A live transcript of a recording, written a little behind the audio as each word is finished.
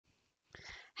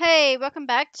Hey, welcome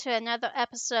back to another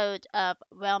episode of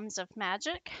Realms of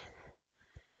Magic.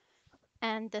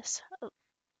 And this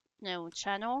new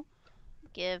channel,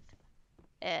 give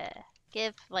uh,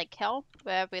 give like hell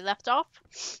where we left off.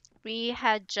 We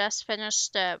had just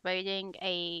finished raiding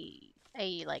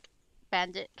a like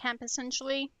bandit camp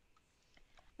essentially,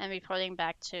 and reporting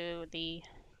back to the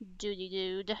duty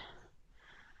dude.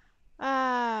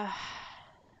 Ah,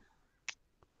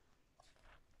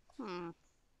 hmm.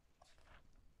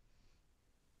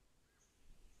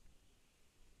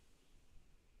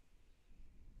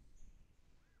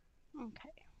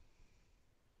 Okay.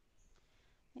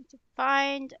 Need to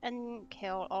find and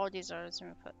kill all deserters and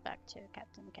report back to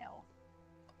Captain Kell.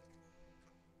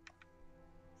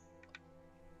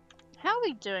 How are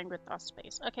we doing with our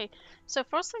space? Okay, so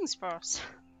first things first,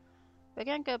 we're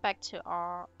gonna go back to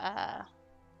our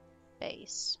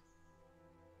base.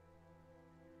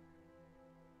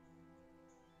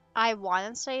 I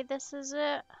wanna say this is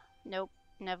it. Nope,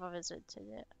 never visited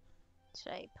it.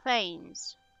 Today,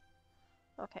 planes.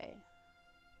 Okay,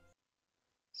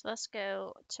 so let's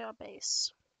go to our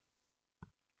base.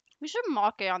 We should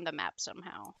mark it on the map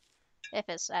somehow, if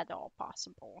it's at all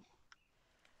possible.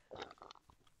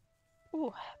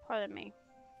 Ooh, pardon me.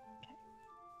 Okay,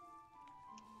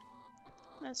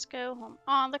 let's go home.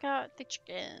 Oh, look at the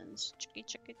chickens.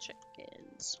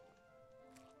 Chickens.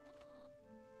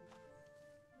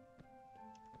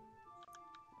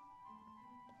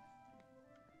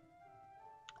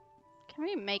 Can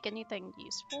we make anything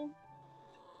useful?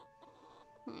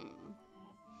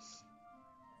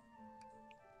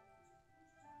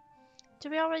 Do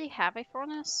we already have a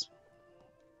furnace?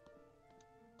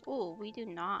 Oh, we do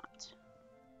not.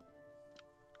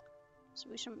 So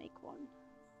we should make one.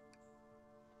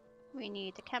 We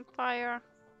need a campfire.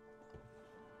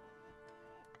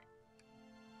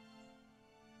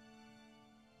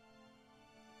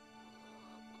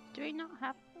 Do we not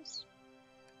have this?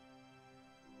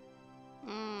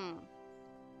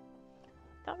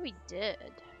 Thought we did.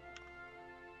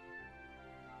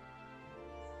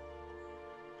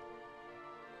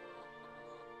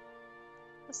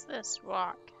 What's this?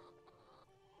 Rock.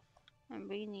 And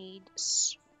we need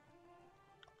stone.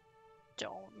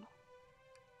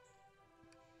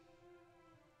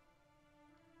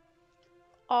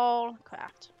 All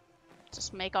craft.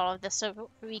 Just make all of this so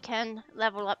we can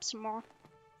level up some more.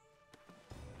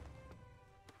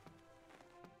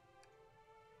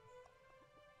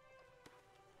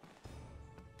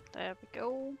 There we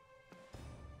go.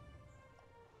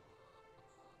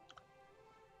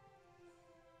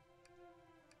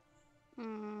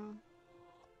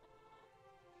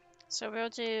 So we'll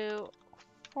do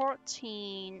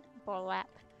 14 burlap,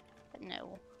 but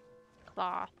no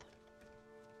cloth.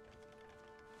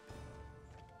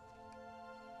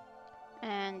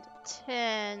 And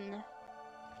 10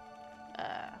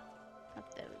 of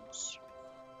those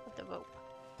of the rope.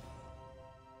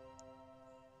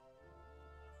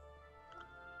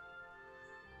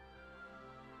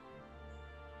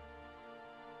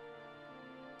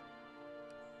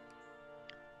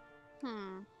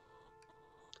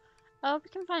 Oh, we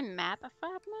can find map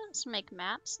fragments, make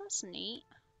maps, that's neat.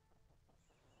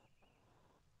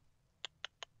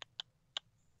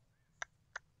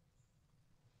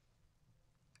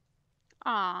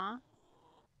 Ah,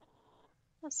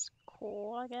 that's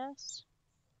cool, I guess.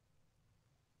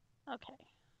 Okay.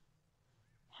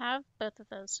 Have both of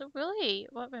those. So really,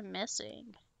 what we're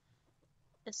missing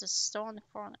is a stone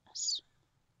furnace.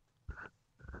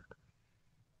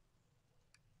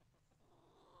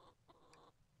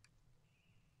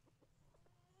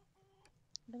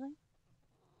 Really?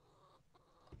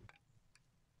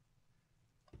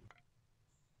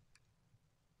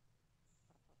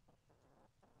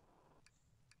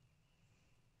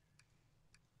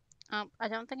 I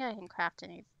don't think I can craft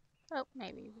any. Oh,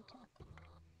 maybe we can.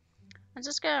 I'm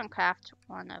just gonna craft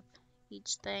one of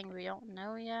each thing we don't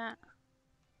know yet.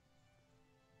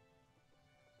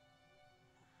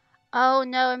 Oh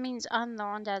no, it means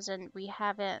unlearned as in we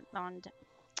haven't learned.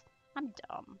 I'm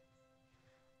dumb.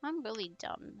 I'm really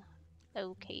dumb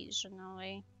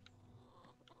occasionally.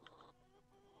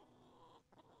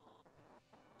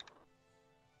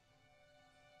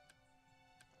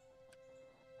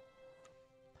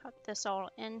 Put this all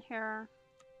in here.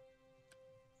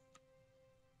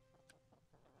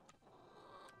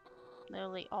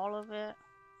 Literally all of it.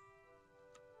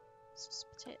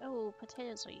 Oh,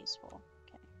 potatoes are useful.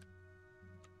 Okay.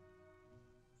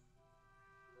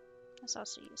 That's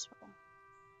also useful.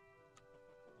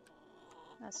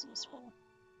 That's useful.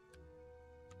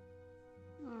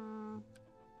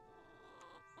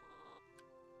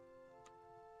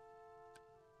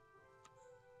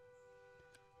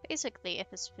 Basically, if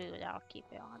it's food, I'll keep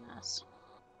it on us.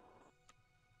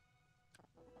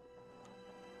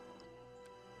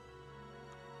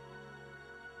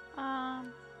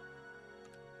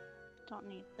 Don't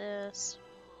need this.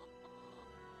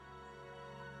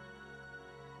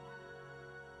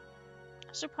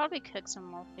 I should probably cook some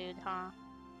more food, huh?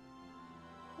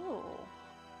 Ooh.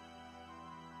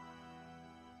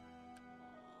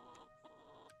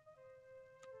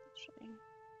 Actually,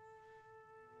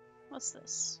 what's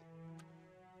this?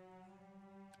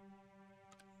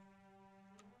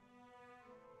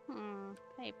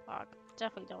 Hay block.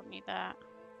 Definitely don't need that.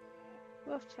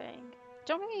 Wolf fang.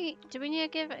 Do we need to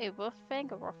give a wolf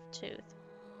fang or wolf tooth?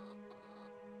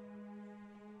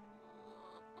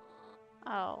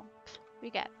 Oh,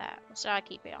 we got that. So I'll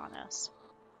keep it on us.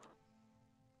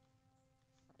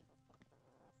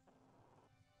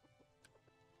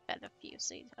 Better fuse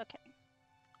seed. Okay.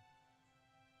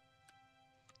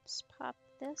 Just pop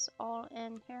this all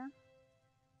in here.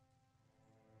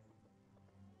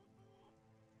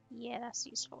 Yeah, that's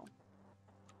useful.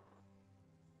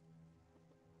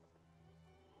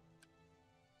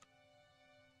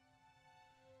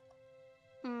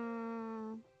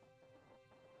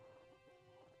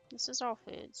 This is all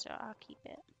food, so I'll keep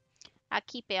it. I'll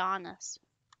keep it on us.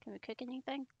 Can we cook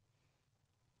anything?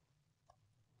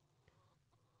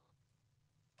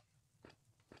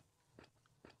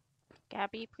 Gotta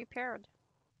be prepared.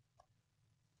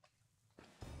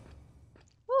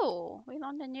 Ooh, we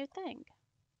learned a new thing.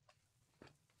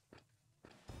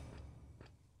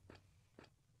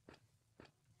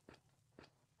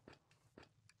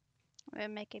 We're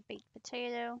gonna make a baked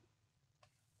potato.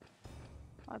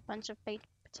 Or a bunch of baked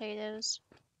potatoes.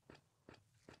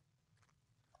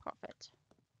 Perfect.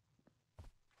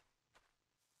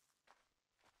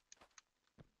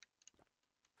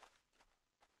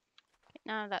 Okay,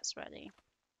 now that's ready.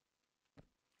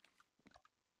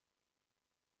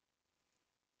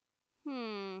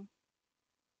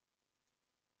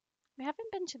 We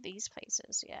haven't been to these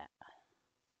places yet.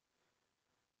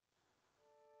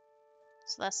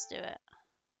 So let's do it.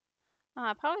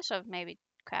 I probably should have maybe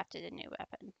crafted a new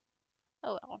weapon.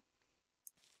 Oh well.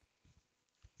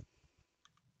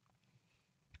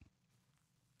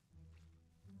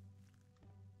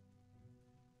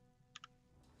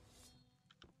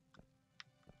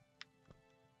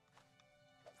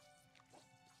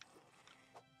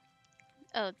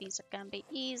 Oh, these are gonna be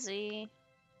easy.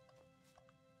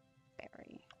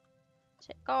 Berry.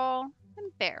 Tickle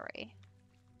and berry.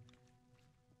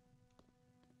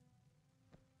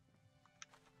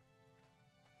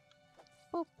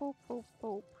 Boop, boop, boop,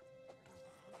 boop.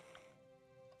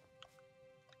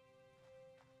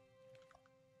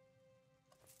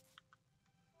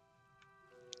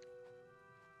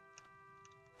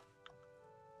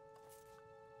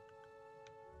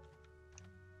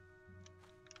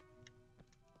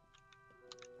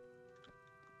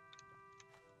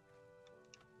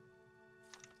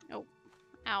 Oh,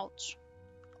 ouch.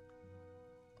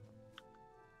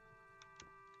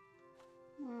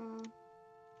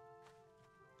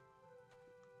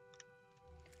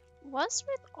 What's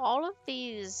with all of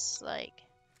these, like,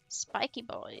 spiky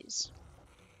boys?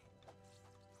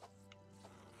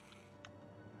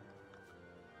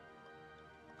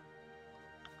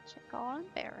 Tickle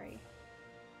and berry.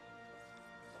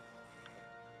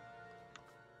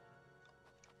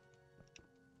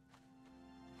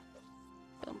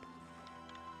 Boom.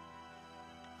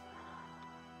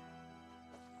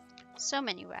 So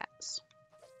many rats.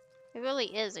 It really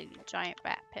is a giant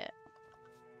rat pit.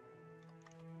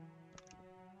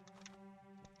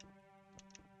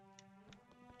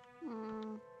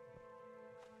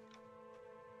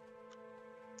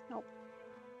 Nope.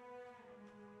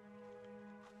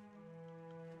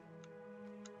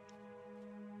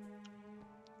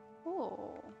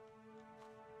 Ooh.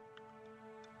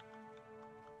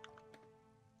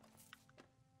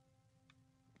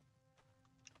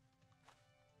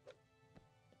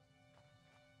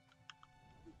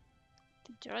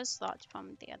 The door's locked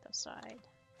from the other side.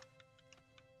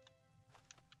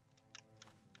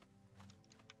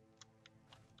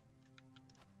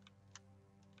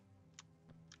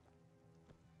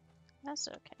 That's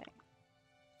okay.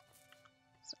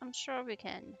 So I'm sure we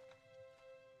can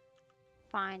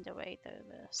find a way through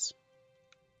this.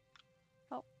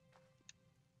 Oh.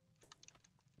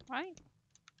 Right.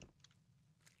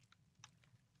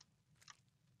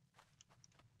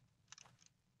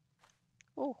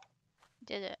 Oh,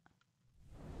 did it.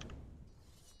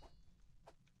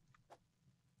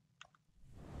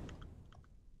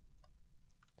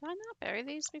 Did I not bury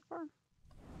these before?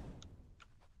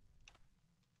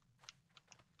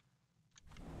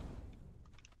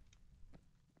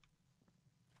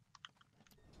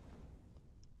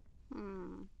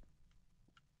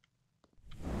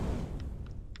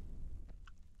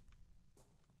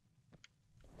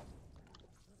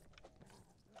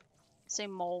 Say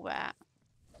mole rat.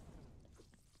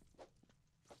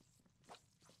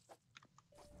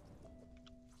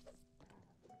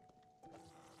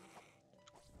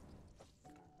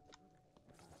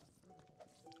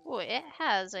 Oh, it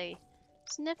has a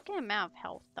significant amount of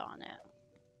health on it.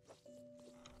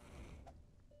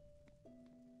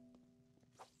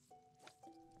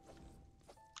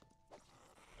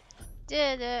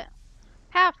 Did it.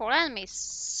 Powerful enemy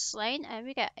slain, and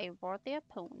we got a worthy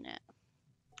opponent.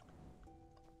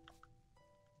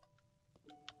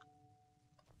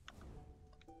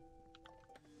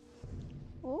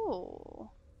 Ooh.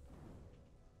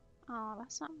 Oh,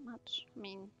 that's not much. I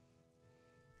mean,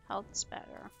 health's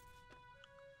better.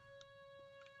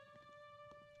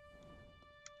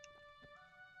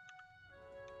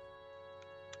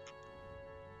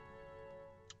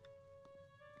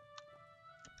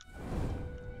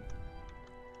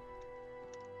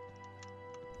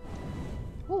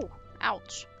 Ooh,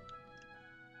 ouch.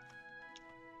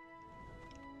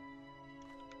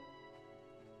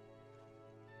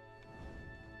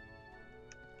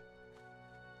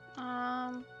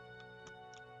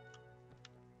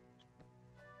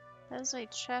 There's a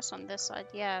chest on this side,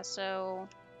 yeah, so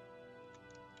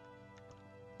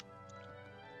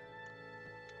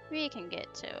we can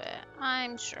get to it,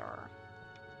 I'm sure.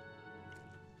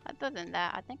 Other than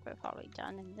that, I think we're probably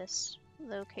done in this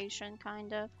location,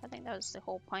 kind of. I think that was the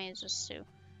whole point, is just to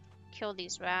kill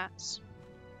these rats.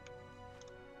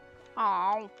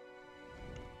 Oh.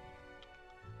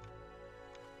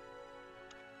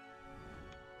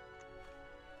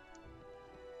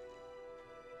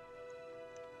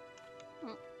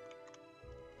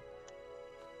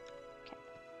 Okay,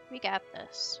 we got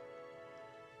this.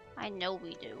 I know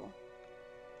we do.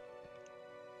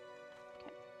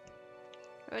 Okay.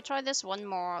 We'll try this one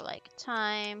more, like,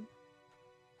 time.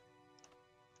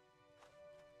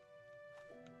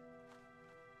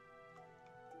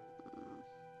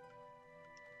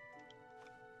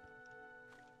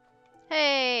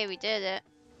 Hey, we did it.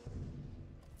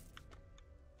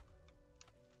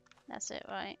 That's it,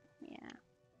 right? Yeah.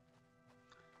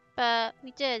 But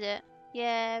we did it.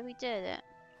 Yeah, we did it.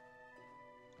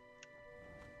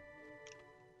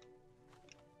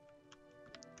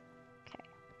 Okay.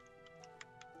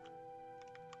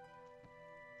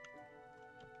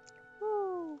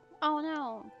 Woo. Oh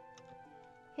no.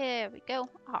 Here we go.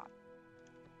 Oh.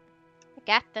 I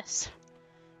got this.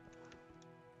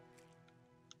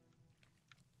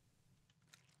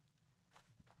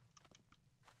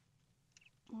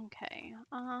 Okay.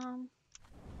 Oh.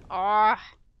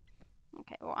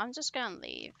 Okay, well, I'm just gonna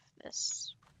leave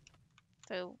this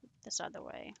through this other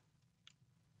way.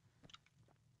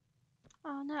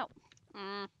 Oh no.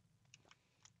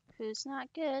 Who's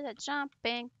not good at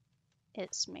jumping?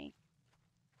 It's me.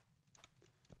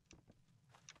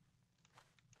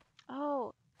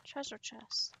 Oh, treasure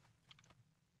chest.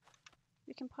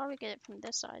 We can probably get it from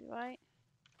this side, right?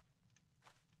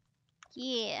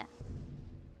 Yeah.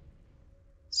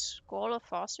 Scroll of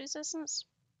frost resistance?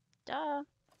 Duh.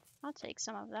 I'll take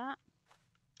some of that.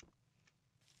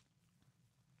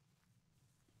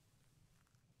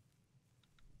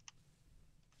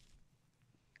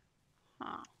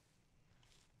 Huh.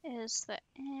 Is there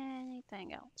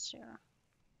anything else here?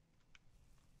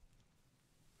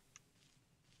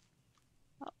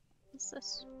 Oh, what's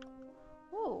this?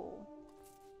 Ooh.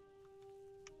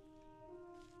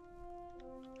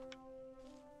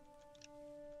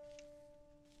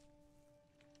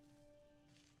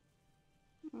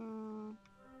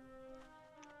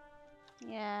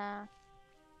 Yeah.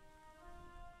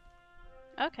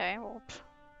 Okay, well,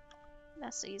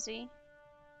 that's easy.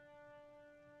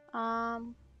 Oh,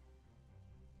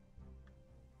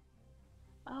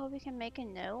 we can make a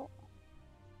note.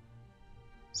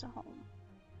 So home.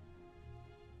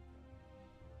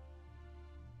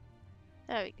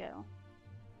 There we go.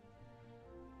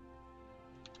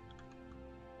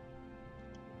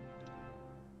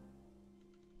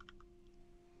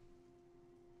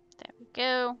 There we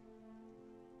go.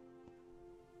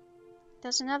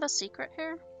 There's another secret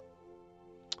here.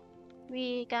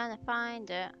 We gonna find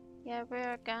it. Yeah,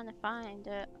 we're gonna find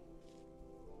it.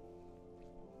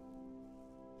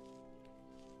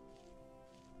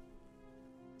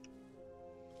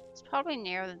 It's probably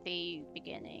near the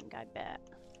beginning, I bet.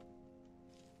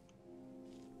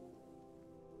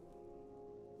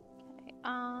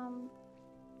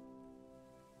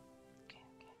 Okay,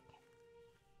 okay.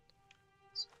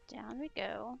 So down we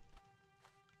go.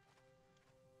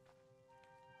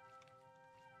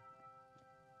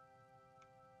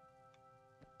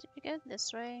 Did we go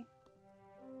this way?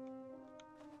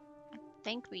 I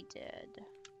think we did.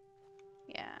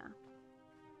 Yeah.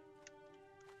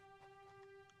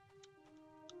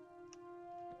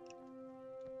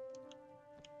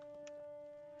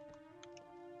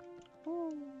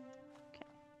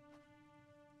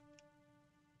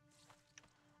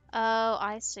 Oh,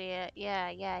 I see it. Yeah,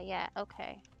 yeah, yeah.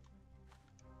 Okay.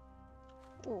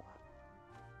 Ooh,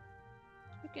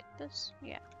 we get this?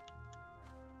 Yeah.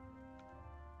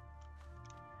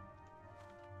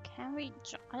 Can we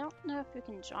jump? I don't know if we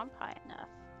can jump high enough.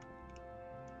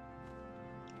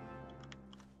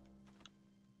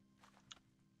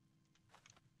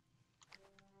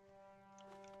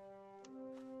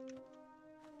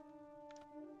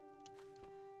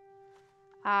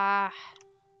 Ah.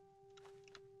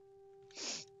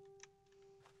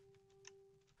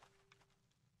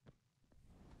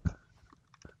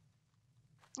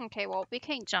 Okay, well, we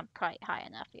can't jump quite high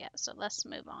enough yet, so let's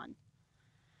move on.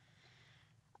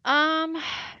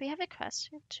 We have a quest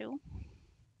here too.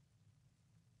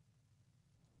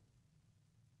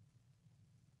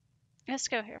 Let's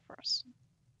go here first.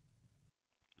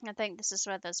 I think this is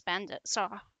where those bandits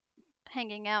are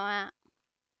hanging out at.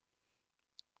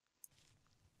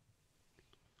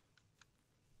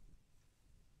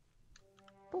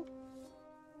 Ooh.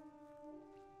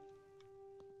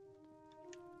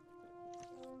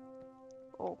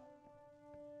 Oh.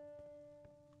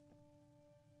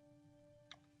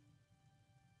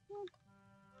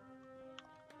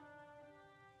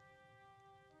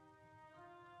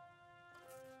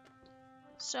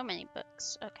 So many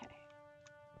books. Okay.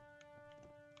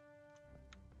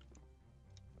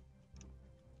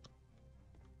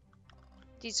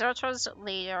 Deserters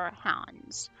leader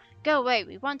Hans. Go away.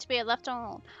 We want to be left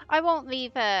alone. I won't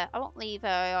leave.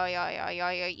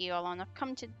 You alone. I've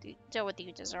come to deal with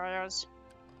you, deserters.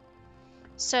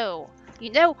 So,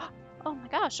 you know. Oh my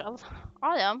gosh,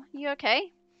 Autumn, you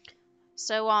okay?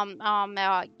 So,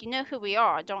 you know who we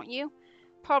are, don't you?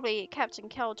 Probably Captain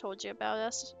Kell told you about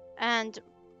us. And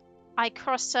I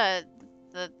crossed the,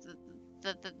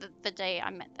 the day I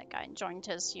met that guy and joined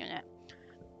his unit.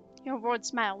 Your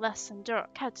words matter less than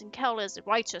dirt. Captain Kell is a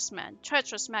righteous man.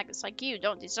 Treacherous maggots like you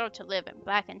don't deserve to live and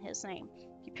blacken his name.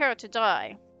 Prepare to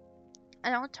die. I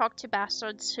don't talk to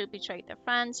bastards who betrayed their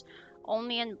friends.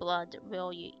 Only in blood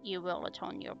will you will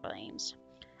atone your blames.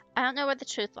 I don't know where the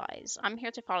truth lies. I'm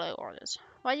here to follow orders.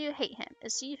 Why do you hate him?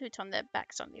 It's you who turned their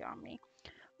backs on the army.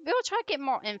 We'll try to get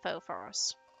more info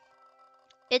first.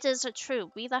 It is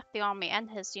true, we left the army and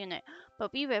his unit,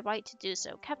 but we were right to do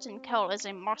so. Captain Kell is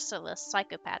a merciless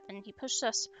psychopath, and he pushed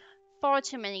us far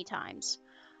too many times.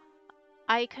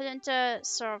 I couldn't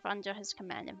serve under his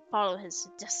command and follow his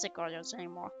sadistic orders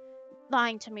anymore.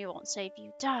 Lying to me won't save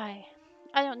you. Die.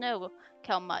 I don't know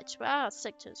Kell much, but I'll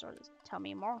stick to his orders. Tell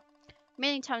me more.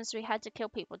 Many times we had to kill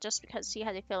people just because he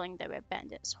had a feeling they were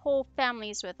bandits. Whole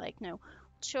families with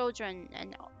children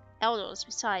and elders.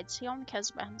 Besides, he only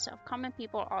cares about himself. Common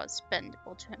people are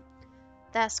expendable to him.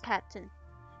 That's Captain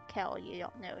Kell you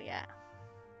don't know yet.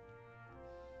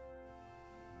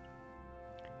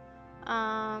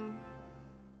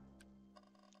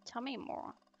 Tell me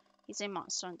more. He's a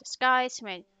monster in disguise. He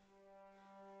made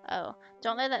Oh,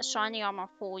 don't let that shiny armor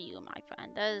fool you, my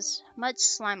friend. There's much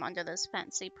slime under those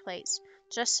fancy plates.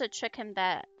 Just to trick him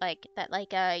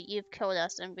you've killed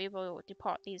us and we will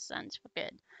depart these lands for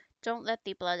good. Don't let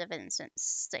the blood of innocents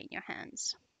stain your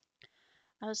hands.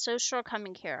 I was so sure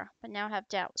coming here, but now I have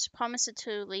doubts. Promise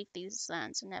to leave these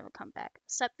lands and never come back.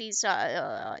 Accept these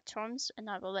terms, and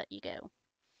I will let you go.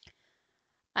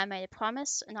 I made a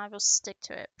promise, and I will stick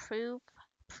to it. Prove,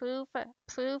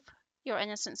 prove your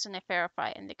innocence in a fair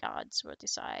fight, and the gods will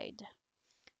decide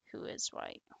who is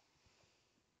right.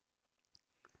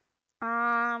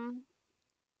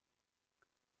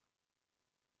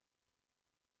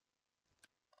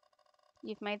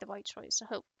 You've made the right choice. I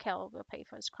hope Kell will pay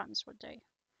for his crimes one day.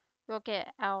 We'll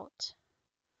get out.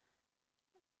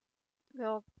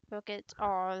 We'll get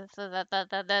all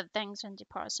the things and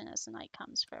depart as soon as the night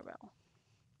comes. Farewell.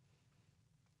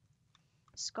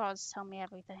 Scars tell me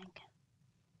everything.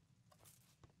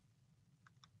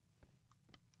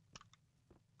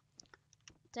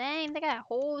 Dang, they got a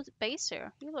whole base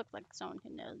here. You look like someone who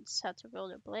knows how to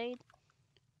wield a blade.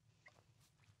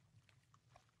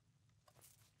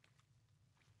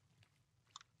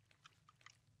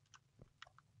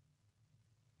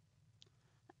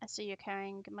 I see you're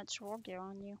carrying much war gear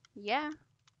on you. Yeah.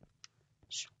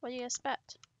 What do you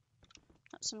expect?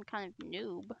 Not some kind of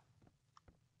noob.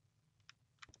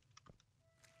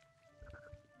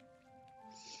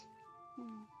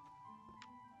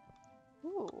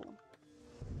 Ooh.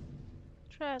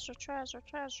 Treasure, treasure,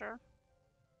 treasure.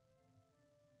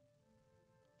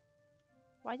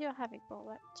 Why do I have a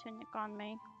bullet tunic on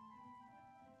me?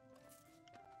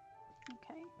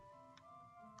 Okay.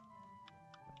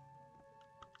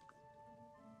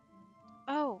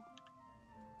 Oh.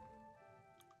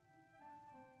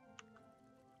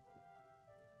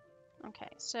 Okay.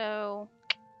 Okay, so...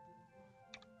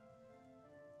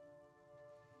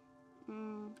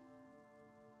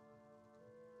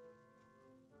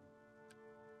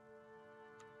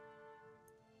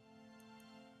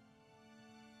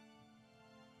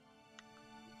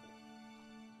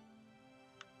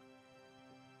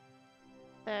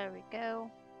 There we go.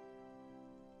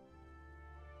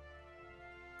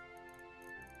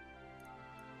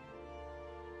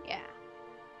 Yeah.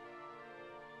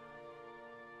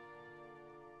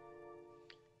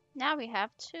 Now we have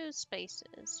 2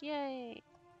 spaces. Yay!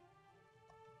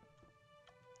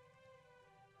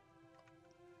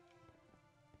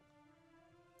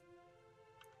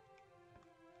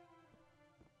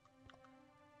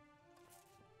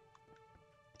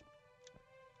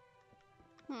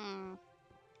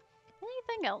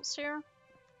 Anything else here?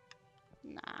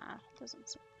 Nah, doesn't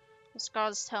seem. The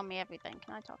scars tell me everything.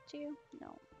 Can I talk to you?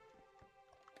 No.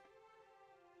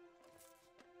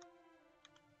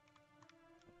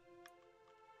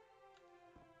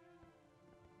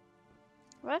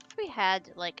 What if we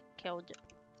had, like, killed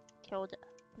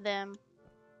them?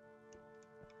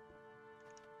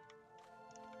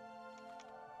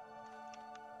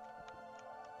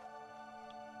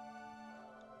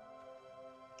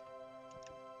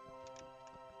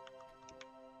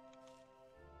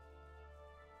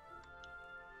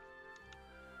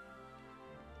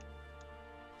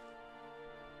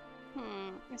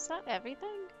 Is that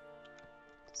everything?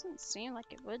 Doesn't seem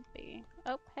like it would be.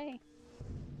 Oh, hey.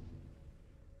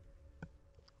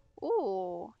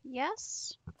 Ooh,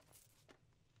 yes.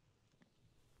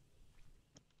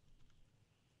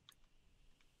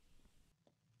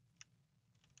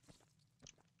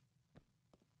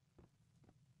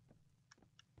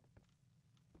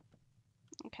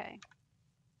 Okay.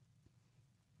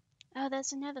 Oh,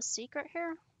 there's another secret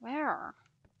here? Where?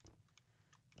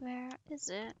 Where is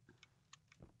it?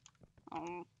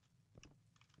 Oh.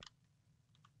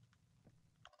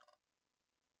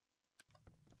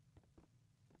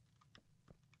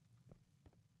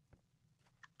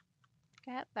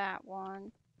 Get that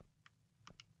one.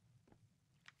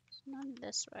 It's none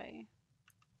this way.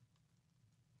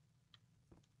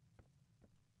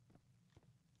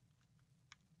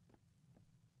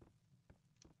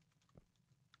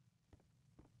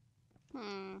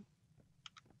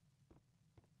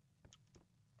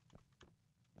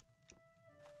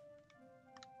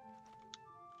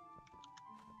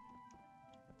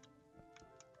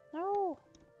 No.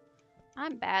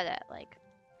 I'm bad at, like,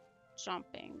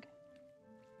 jumping.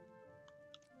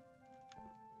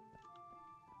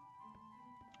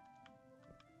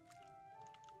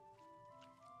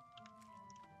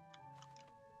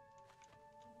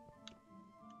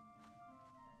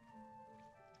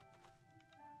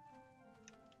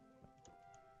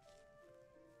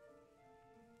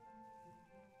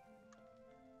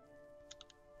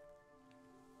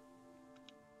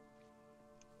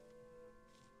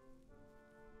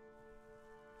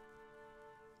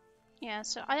 Yeah,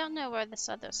 so I don't know where this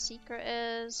other secret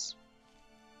is.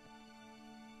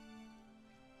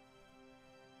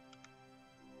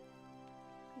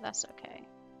 That's okay.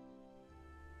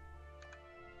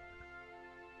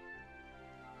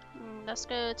 Let's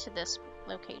go to this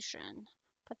location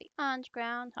for the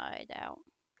underground hideout.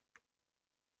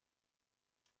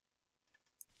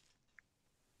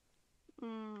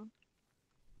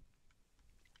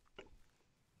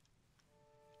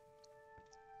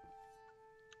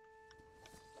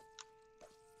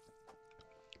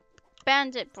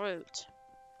 Bandit brute.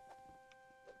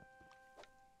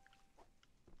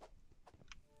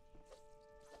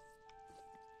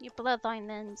 Your bloodline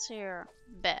ends here.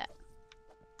 Bet.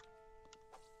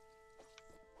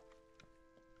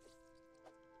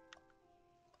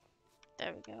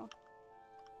 There we go.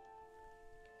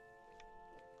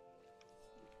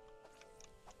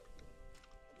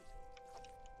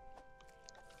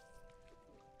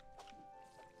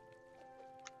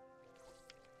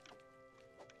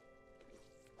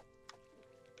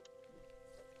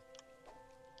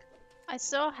 I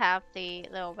still have the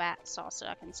little rat saucer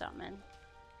I can summon.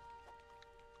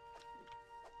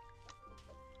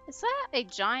 Is that a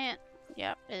giant?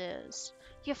 Yep, it is.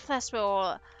 Your flesh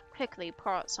will quickly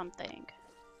part something.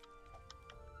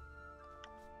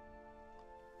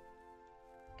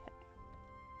 Okay.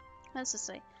 What does this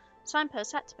say?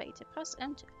 Signpost activated. Press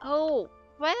enter. Oh,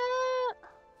 what?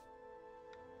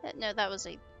 No, that was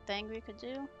a thing we could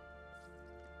do.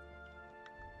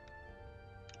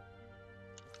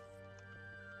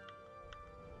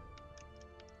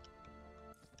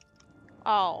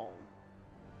 Oh.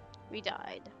 We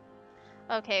died.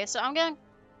 Okay, so I'm gonna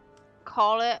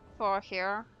call it for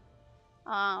here.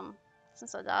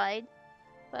 Since I died.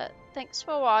 But thanks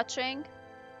for watching.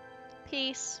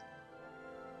 Peace.